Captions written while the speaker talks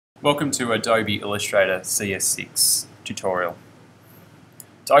Welcome to Adobe Illustrator CS6 tutorial.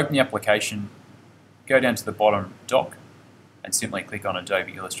 To open the application, go down to the bottom dock and simply click on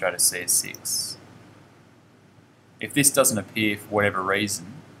Adobe Illustrator CS6. If this doesn't appear for whatever reason,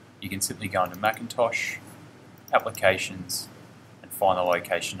 you can simply go into Macintosh, Applications, and find the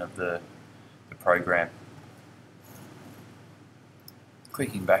location of the program.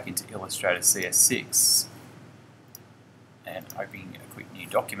 Clicking back into Illustrator CS6 and opening a quick new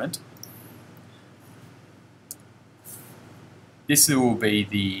document. This will be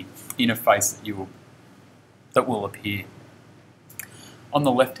the interface that will appear. On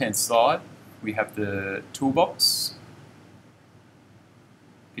the left-hand side, we have the toolbox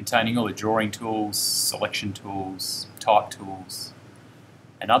containing all the drawing tools, selection tools, type tools,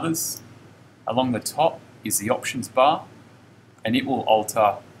 and others. Along the top is the options bar, and it will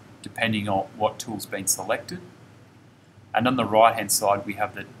alter depending on what tool's been selected. And on the right hand side we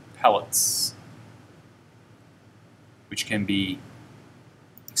have the palettes, which can be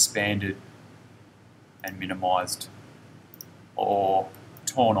expanded and minimized or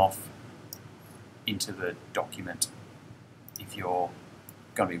torn off into the document if you're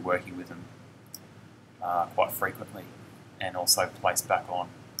going to be working with them quite frequently, and also placed back on.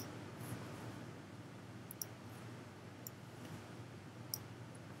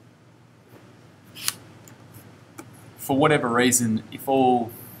 For whatever reason, if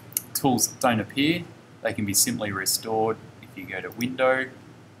all tools don't appear, they can be simply restored if you go to Window,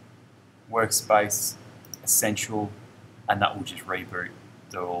 Workspace, Essential, and that will just reboot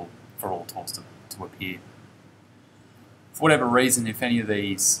for all tools to appear. For whatever reason, if any of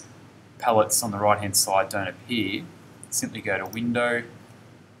these palettes on the right hand side don't appear, simply go to Window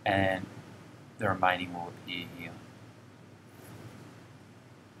and the remaining will appear here.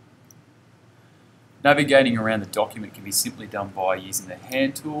 Navigating around the document can be simply done by using the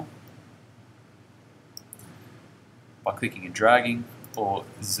hand tool, by clicking and dragging, or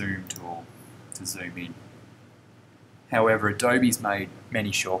the zoom tool to zoom in. However, Adobe's made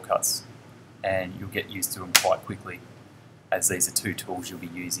many shortcuts and you'll get used to them quite quickly, as these are two tools you'll be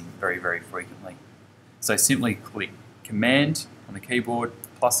using very, very frequently. So simply click Command on the keyboard,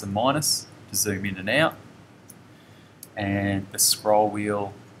 plus and minus to zoom in and out, and the scroll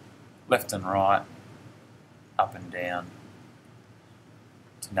wheel left and right, up and down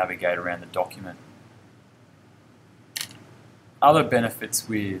to navigate around the document. Other benefits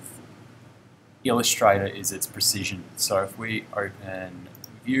with Illustrator is its precision. So if we open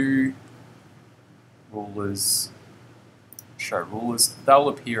View, Rulers, Show Rulers, they'll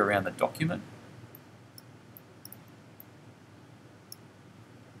appear around the document.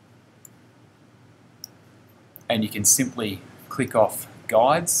 And you can simply click off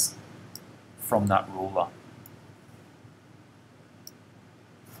Guides from that ruler.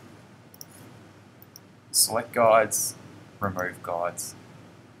 Select guides, remove guides,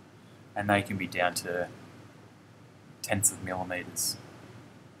 and they can be down to tenths of millimeters.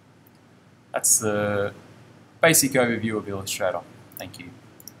 That's the basic overview of Illustrator. Thank you.